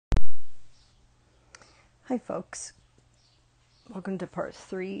Hi folks, welcome to part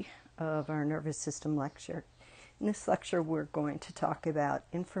 3 of our nervous system lecture. In this lecture we're going to talk about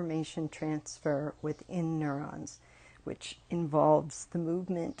information transfer within neurons, which involves the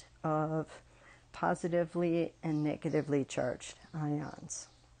movement of positively and negatively charged ions.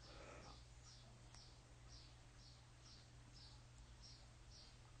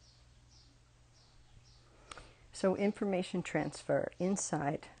 So information transfer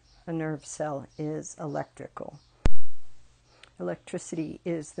inside a nerve cell is electrical. Electricity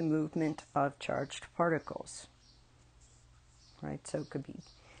is the movement of charged particles, right? So it could be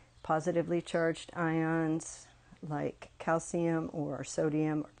positively charged ions like calcium or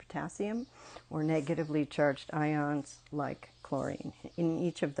sodium or potassium, or negatively charged ions like chlorine. And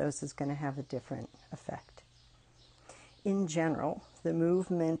each of those is going to have a different effect. In general, the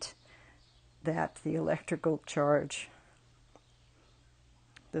movement that the electrical charge,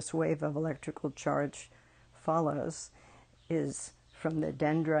 this wave of electrical charge follows, is from the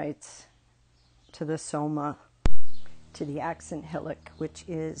dendrites to the soma to the axon hillock, which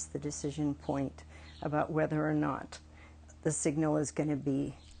is the decision point about whether or not the signal is going to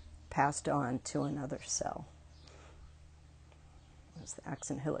be passed on to another cell. There's the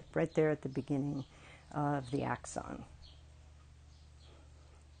axon hillock right there at the beginning of the axon.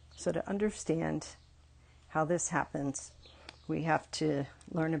 So to understand how this happens, we have to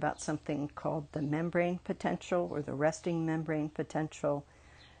learn about something called the membrane potential or the resting membrane potential.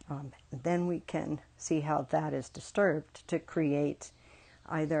 Then we can see how that is disturbed to create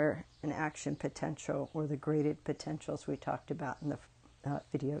either an action potential or the graded potentials we talked about in the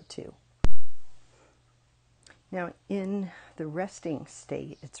video 2. Now, in the resting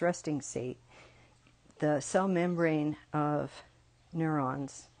state, the cell membrane of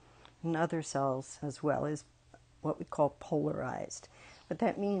neurons and other cells as well is what we call polarized. What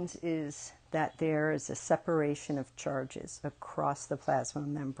that means is that there is a separation of charges across the plasma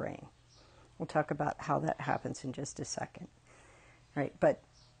membrane. We'll talk about how that happens in just a second. Right, but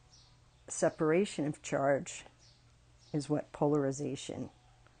separation of charge is what polarization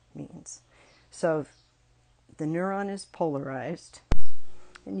means. So the neuron is polarized,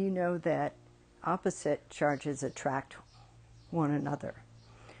 and you know that opposite charges attract one another.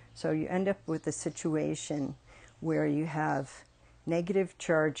 So you end up with a situation where you have negative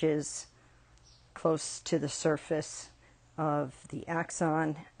charges close to the surface of the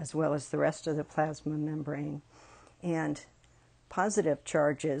axon as well as the rest of the plasma membrane, and positive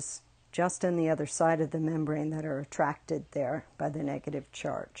charges just on the other side of the membrane that are attracted there by the negative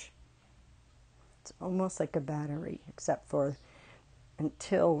charge. It's almost like a battery, except for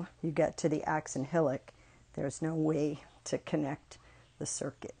until you get to the axon hillock, there's no way to connect the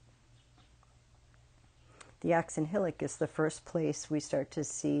circuit. The axon hillock is the first place we start to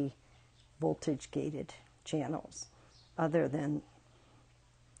see voltage-gated channels, other than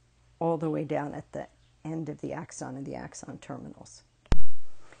all the way down at the end of the axon and the axon terminals.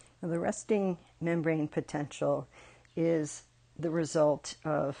 Now, the resting membrane potential is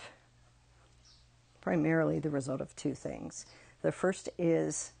primarily the result of two things. The first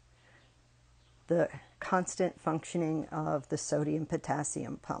is the constant functioning of the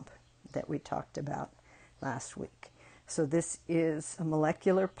sodium-potassium pump that we talked about last week. So this is a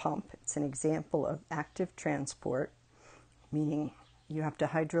molecular pump. It's an example of active transport, meaning you have to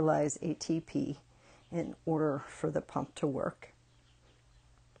hydrolyze ATP in order for the pump to work.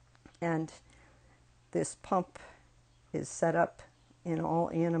 And this pump is set up in all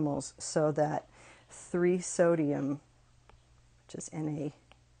animals so that 3 sodium, which is Na+,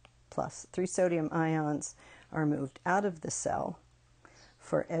 3 sodium ions are moved out of the cell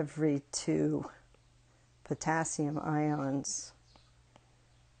for every 2 potassium ions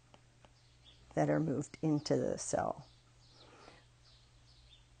that are moved into the cell.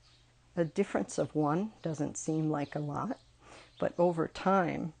 A difference of 1 doesn't seem like a lot, but over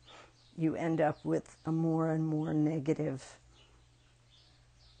time you end up with a more and more negative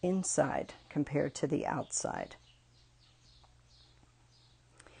inside compared to the outside.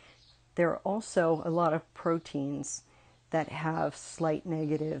 There are also a lot of proteins that have slight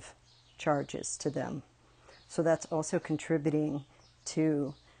negative charges to them. So that's also contributing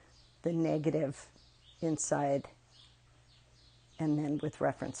to the negative inside, and then with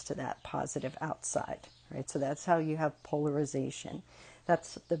reference to that positive outside, right? So that's how you have polarization.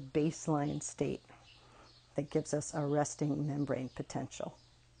 That's the baseline state that gives us our resting membrane potential.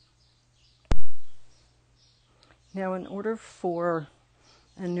 Now, in order for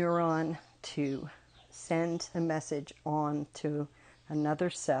a neuron to send a message on to another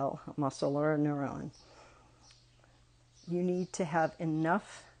cell, a muscle or a neuron, you need to have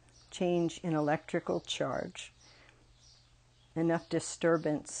enough change in electrical charge, enough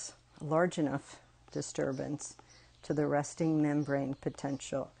disturbance, large enough disturbance to the resting membrane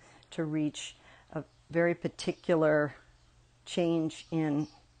potential to reach a very particular change in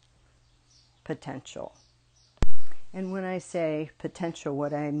potential. And when I say potential,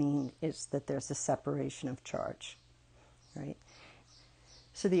 what I mean is that there's a separation of charge, right?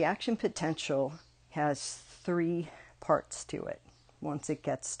 So the action potential has 3 parts to it once it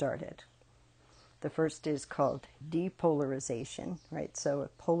gets started. The first is called depolarization, right? So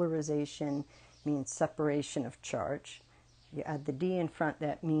polarization means separation of charge. You add the D in front,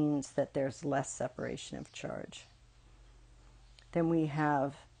 that means that there's less separation of charge. Then we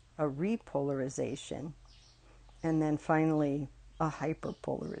have a repolarization, and then finally a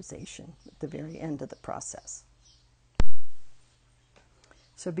hyperpolarization at the very end of the process.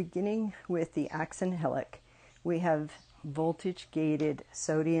 So beginning with the axon hillock, we have voltage-gated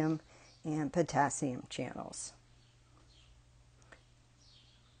sodium and potassium channels.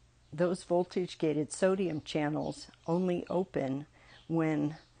 Those voltage-gated sodium channels only open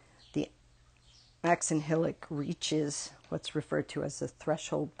when the axon hillock reaches what's referred to as the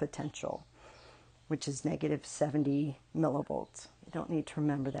threshold potential, which is negative 70 millivolts. You don't need to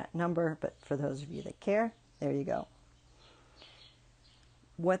remember that number, but for those of you that care, there you go.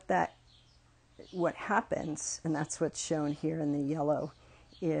 What happens, and that's what's shown here in the yellow,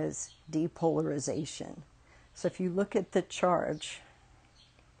 is depolarization. So if you look at the charge,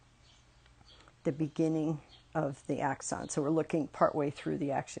 the beginning of the axon, so we're looking partway through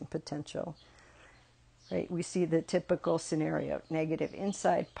the action potential, right? We see the typical scenario, negative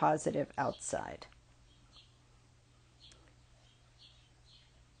inside, positive outside.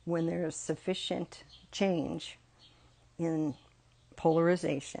 When there's sufficient change in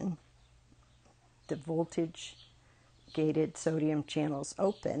polarization, the voltage-gated sodium channels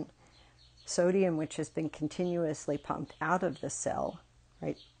open. Sodium, which has been continuously pumped out of the cell,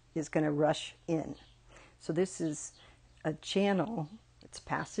 right, is going to rush in. So this is a channel. It's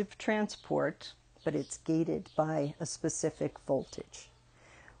passive transport, but it's gated by a specific voltage.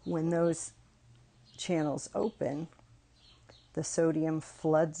 When those channels open, the sodium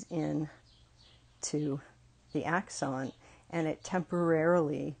floods in to the axon, and it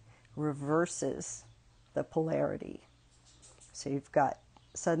temporarily reverses the polarity. So you've got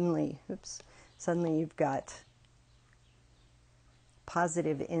suddenly you've got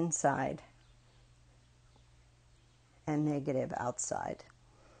positive inside and negative outside.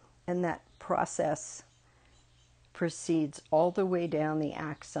 And that process proceeds all the way down the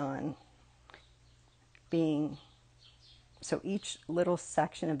axon, so each little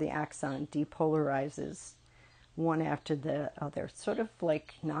section of the axon depolarizes one after the other, sort of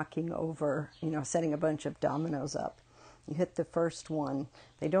like knocking over, setting a bunch of dominoes up. You hit the first one,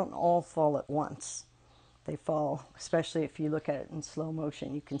 they don't all fall at once. They fall, especially if you look at it in slow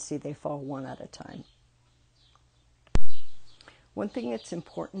motion, you can see they fall one at a time. One thing that's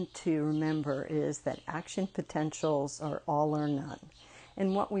important to remember is that action potentials are all or none.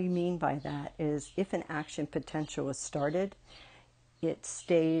 And what we mean by that is if an action potential is started, it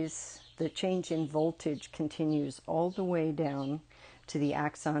stays, the change in voltage continues all the way down to the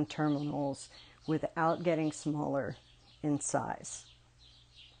axon terminals without getting smaller in size.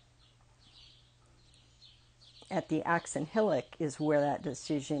 At the axon hillock is where that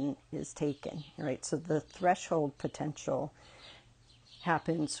decision is taken, right? So the threshold potential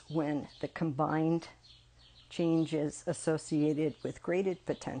happens when the combined changes associated with graded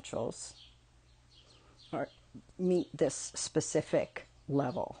potentials meet this specific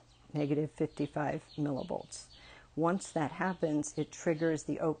level, negative 55 millivolts. Once that happens, it triggers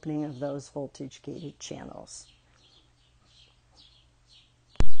the opening of those voltage-gated channels.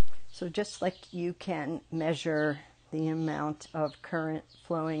 So just like you can measure the amount of current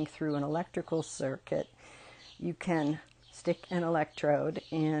flowing through an electrical circuit, you can stick an electrode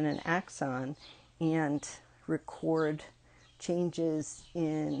in an axon and record changes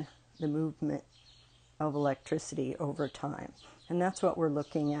in the movement of electricity over time. And that's what we're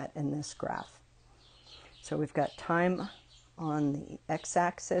looking at in this graph. So we've got time on the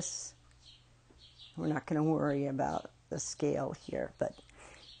x-axis. We're not going to worry about the scale here, but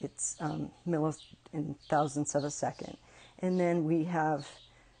it's millis in thousandths of a second. And then we have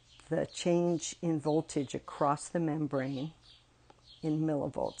the change in voltage across the membrane in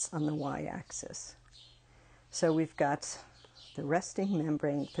millivolts on the y-axis. So we've got the resting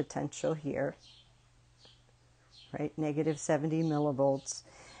membrane potential here, right, negative 70 millivolts.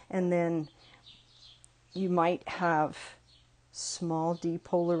 And then you might have small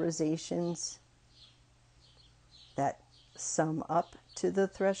depolarizations that sum up to the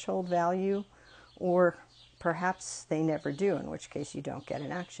threshold value, or perhaps they never do, in which case you don't get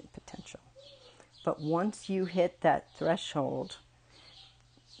an action potential. But once you hit that threshold,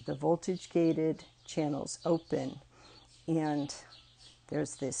 the voltage-gated channels open, and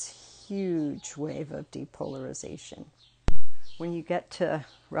there's this huge wave of depolarization. When you get to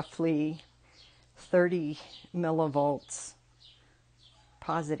roughly 30 millivolts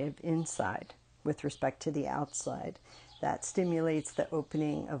positive inside with respect to the outside, that stimulates the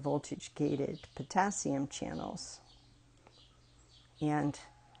opening of voltage-gated potassium channels. And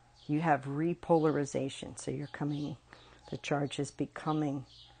you have repolarization, so the charge is becoming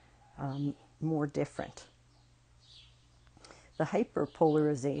more different. The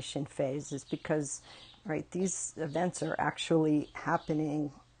hyperpolarization phase is because, right, these events are actually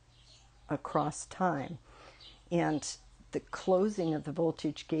happening across time, and the closing of the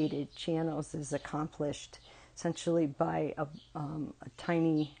voltage-gated channels is accomplished essentially by a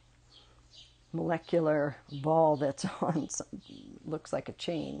tiny molecular ball that's on, looks like a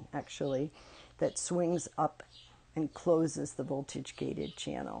chain actually, that swings up and closes the voltage-gated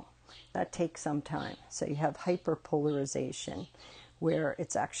channel. That takes some time. So you have hyperpolarization, where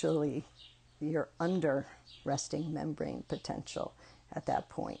it's actually, you're under resting membrane potential at that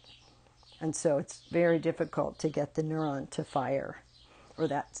point. And so it's very difficult to get the neuron to fire, or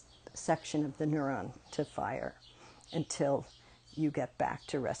that section of the neuron to fire, until you get back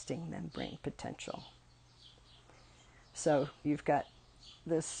to resting membrane potential. So you've got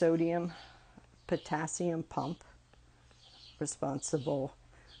the sodium-potassium pump responsible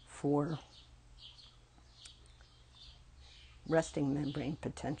for resting membrane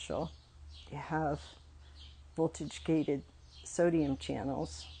potential. You have voltage-gated sodium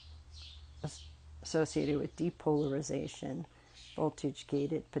channels associated with depolarization,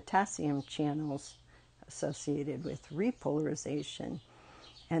 voltage-gated potassium channels associated with repolarization,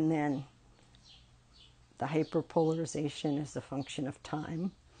 and then the hyperpolarization is a function of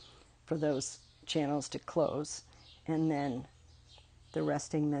time for those channels to close, and then the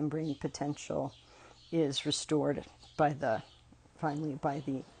resting membrane potential is restored finally by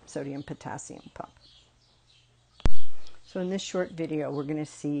the sodium-potassium pump. So in this short video, we're going to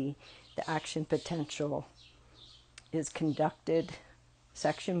see the action potential is conducted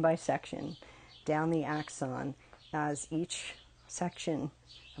section by section down the axon as each section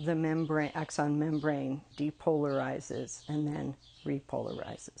of the axon membrane depolarizes and then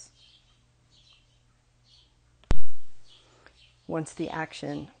repolarizes. Once the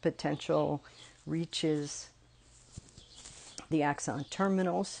action potential reaches the axon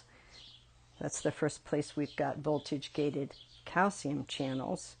terminals, that's the first place we've got voltage-gated calcium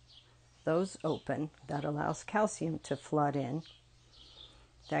channels. Those open. That allows calcium to flood in.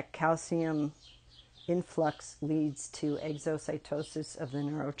 That calcium influx leads to exocytosis of the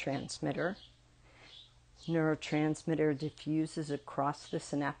neurotransmitter. Neurotransmitter diffuses across the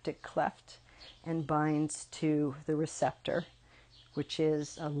synaptic cleft and binds to the receptor, which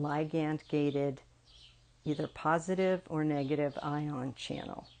is a ligand-gated either positive or negative ion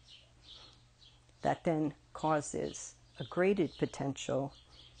channel. That then causes a graded potential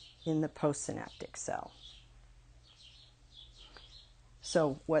in the postsynaptic cell.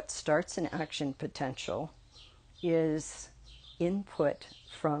 So what starts an action potential is input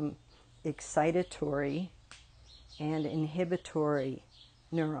from excitatory and inhibitory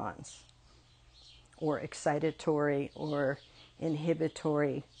neurons, or excitatory or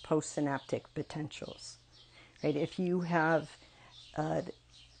inhibitory postsynaptic potentials. Right? If you have a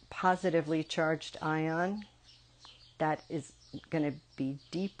positively charged ion, that is going to be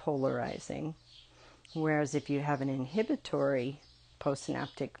depolarizing, whereas if you have an inhibitory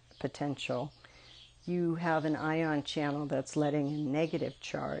postsynaptic potential, you have an ion channel that's letting in negative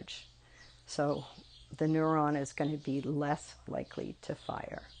charge, so the neuron is going to be less likely to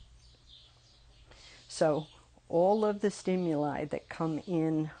fire. So all of the stimuli that come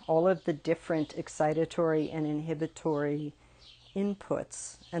in, all of the different excitatory and inhibitory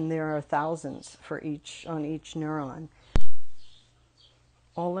inputs, and there are thousands on each neuron,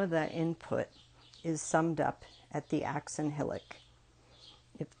 all of that input is summed up at the axon hillock.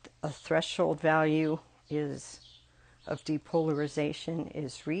 If a threshold value of depolarization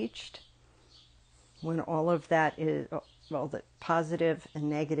is reached, when all of that is, the positive and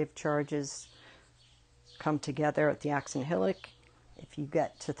negative charges come together at the axon hillock, if you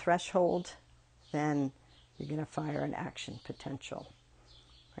get to threshold, then you're going to fire an action potential,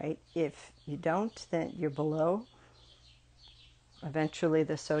 right? If you don't, then you're below. Eventually,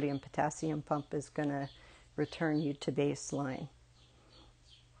 the sodium-potassium pump is going to return you to baseline.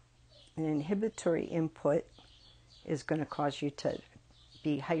 An inhibitory input is going to cause you to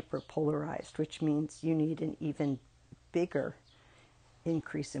be hyperpolarized, which means you need an even bigger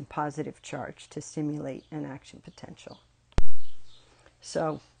increase in positive charge to stimulate an action potential.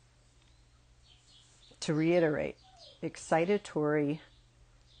 So, to reiterate, excitatory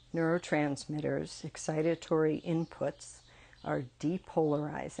neurotransmitters, excitatory inputs are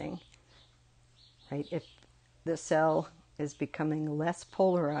depolarizing, right? If the cell is becoming less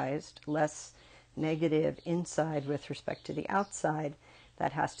polarized, less negative inside with respect to the outside,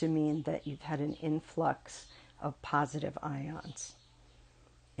 that has to mean that you've had an influx of positive ions.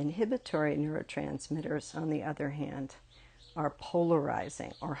 Inhibitory neurotransmitters, on the other hand, are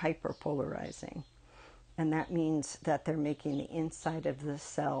polarizing or hyperpolarizing. And that means that they're making the inside of the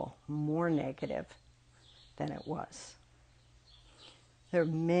cell more negative than it was. There are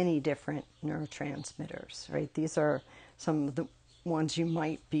many different neurotransmitters, right? These are some of the ones you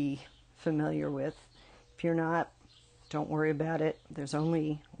might be familiar with. If you're not, don't worry about it. There's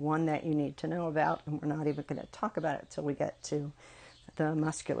only one that you need to know about, and we're not even going to talk about it until we get to the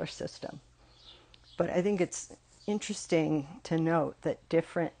muscular system. But I think it's interesting to note that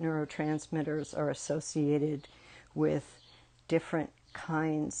different neurotransmitters are associated with different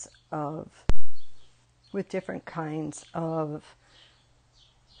kinds of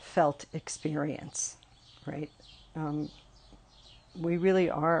felt experience, right? We really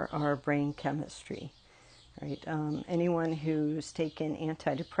are our brain chemistry, right? Anyone who's taken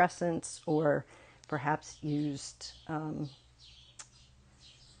antidepressants or perhaps used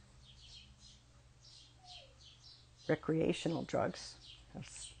recreational drugs, I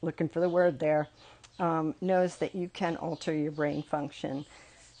was looking for the word there, knows that you can alter your brain function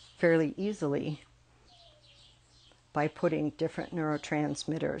fairly easily by putting different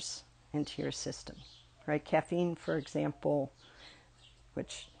neurotransmitters into your system, right? Caffeine, for example,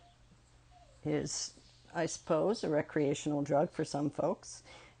 which is, I suppose, a recreational drug for some folks,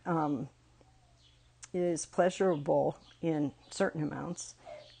 is pleasurable in certain amounts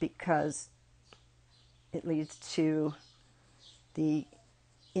because it leads to the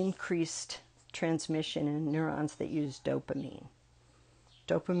increased transmission in neurons that use dopamine.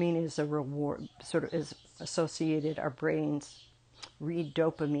 Dopamine is a reward, sort of is associated, our brains read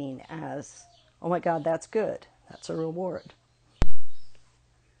dopamine as, oh my God, that's good, that's a reward.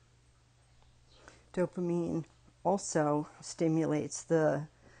 Dopamine also stimulates the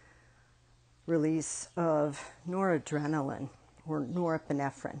release of noradrenaline, or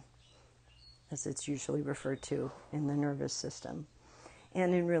norepinephrine, as it's usually referred to in the nervous system.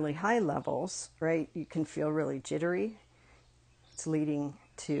 And in really high levels, right, you can feel really jittery. It's leading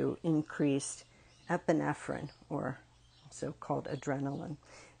to increased epinephrine, or also called adrenaline.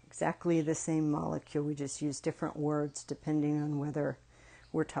 Exactly the same molecule, we just use different words depending on whether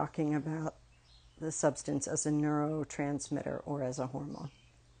we're talking about the substance as a neurotransmitter or as a hormone.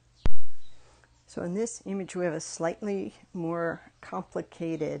 So in this image, we have a slightly more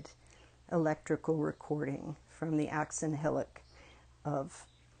complicated electrical recording from the axon hillock of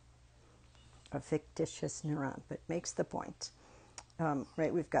a fictitious neuron, but makes the point.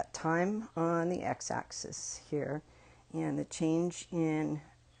 Right, we've got time on the x-axis here, and the change in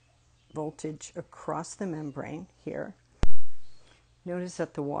voltage across the membrane here. Notice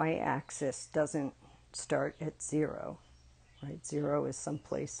that the y-axis doesn't start at 0, right? 0 is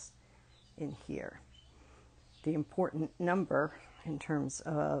someplace in here. The important number in terms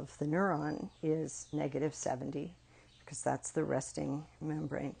of the neuron is -70, because that's the resting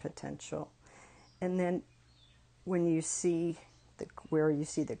membrane potential. And then when you see where you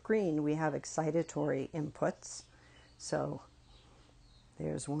see the green, we have excitatory inputs. So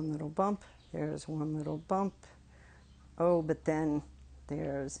there's one little bump, there's one little bump. Oh, but then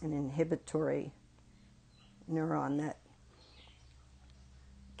there's an inhibitory neuron that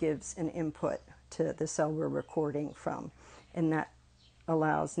gives an input to the cell we're recording from, and that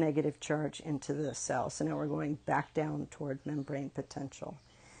allows negative charge into the cell. So now we're going back down toward membrane potential.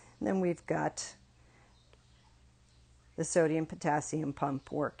 And then we've got the sodium-potassium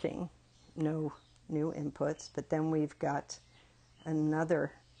pump working, no new inputs, but then we've got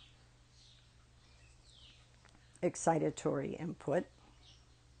another excitatory input,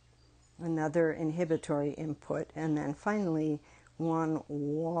 another inhibitory input, and then finally one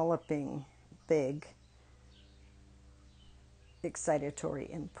walloping big excitatory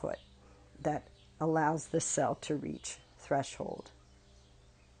input that allows the cell to reach threshold.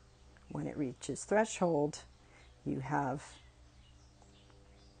 When it reaches threshold, you have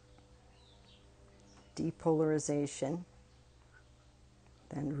depolarization,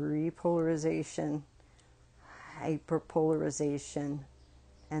 then repolarization, hyperpolarization,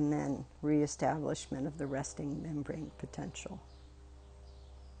 and then reestablishment of the resting membrane potential.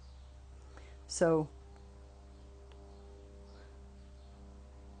 So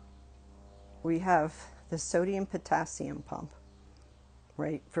we have the sodium-potassium pump,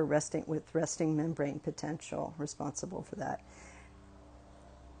 right, for resting membrane potential, responsible for that.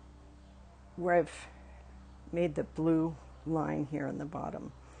 Where I've made the blue line here on the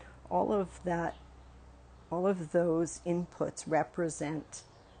bottom, all of those inputs represent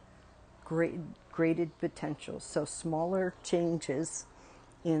graded potentials, so smaller changes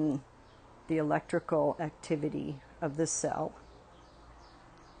in the electrical activity of the cell.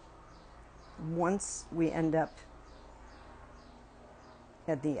 Once we end up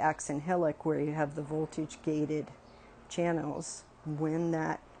at the axon hillock, where you have the voltage gated channels, when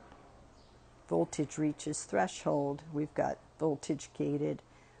that voltage reaches threshold, we've got voltage gated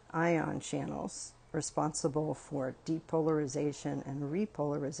ion channels responsible for depolarization and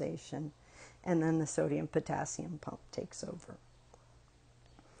repolarization, and then the sodium potassium pump takes over.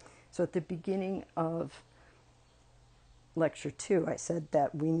 So at the beginning of lecture 2, I said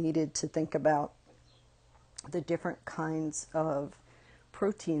that we needed to think about the different kinds of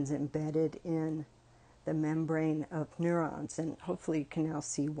proteins embedded in the membrane of neurons, and hopefully you can now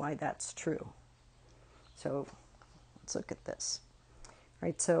see why that's true. So let's look at this. All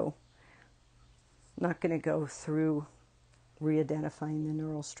right, so I'm not going to go through re-identifying the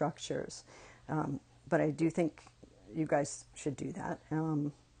neural structures, but I do think you guys should do that.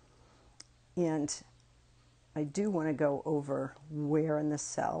 And I do want to go over where in the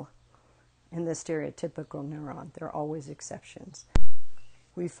cell, in the stereotypical neuron, there are always exceptions,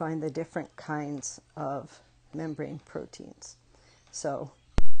 we find the different kinds of membrane proteins. So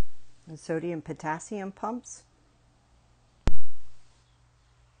the sodium-potassium pumps,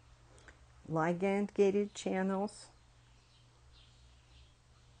 ligand-gated channels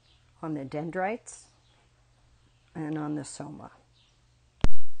on the dendrites and on the soma.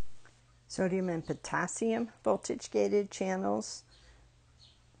 Sodium and potassium voltage-gated channels,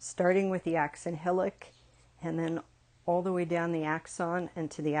 starting with the axon hillock and then all the way down the axon and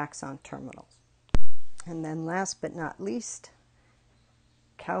to the axon terminals. And then last but not least,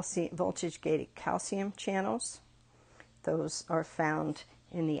 voltage-gated calcium channels. Those are found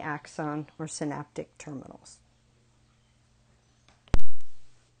in the axon or synaptic terminals.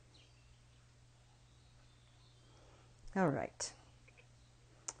 All right.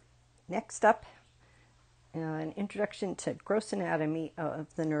 Next up, an introduction to gross anatomy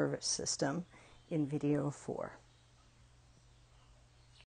of the nervous system in video 4.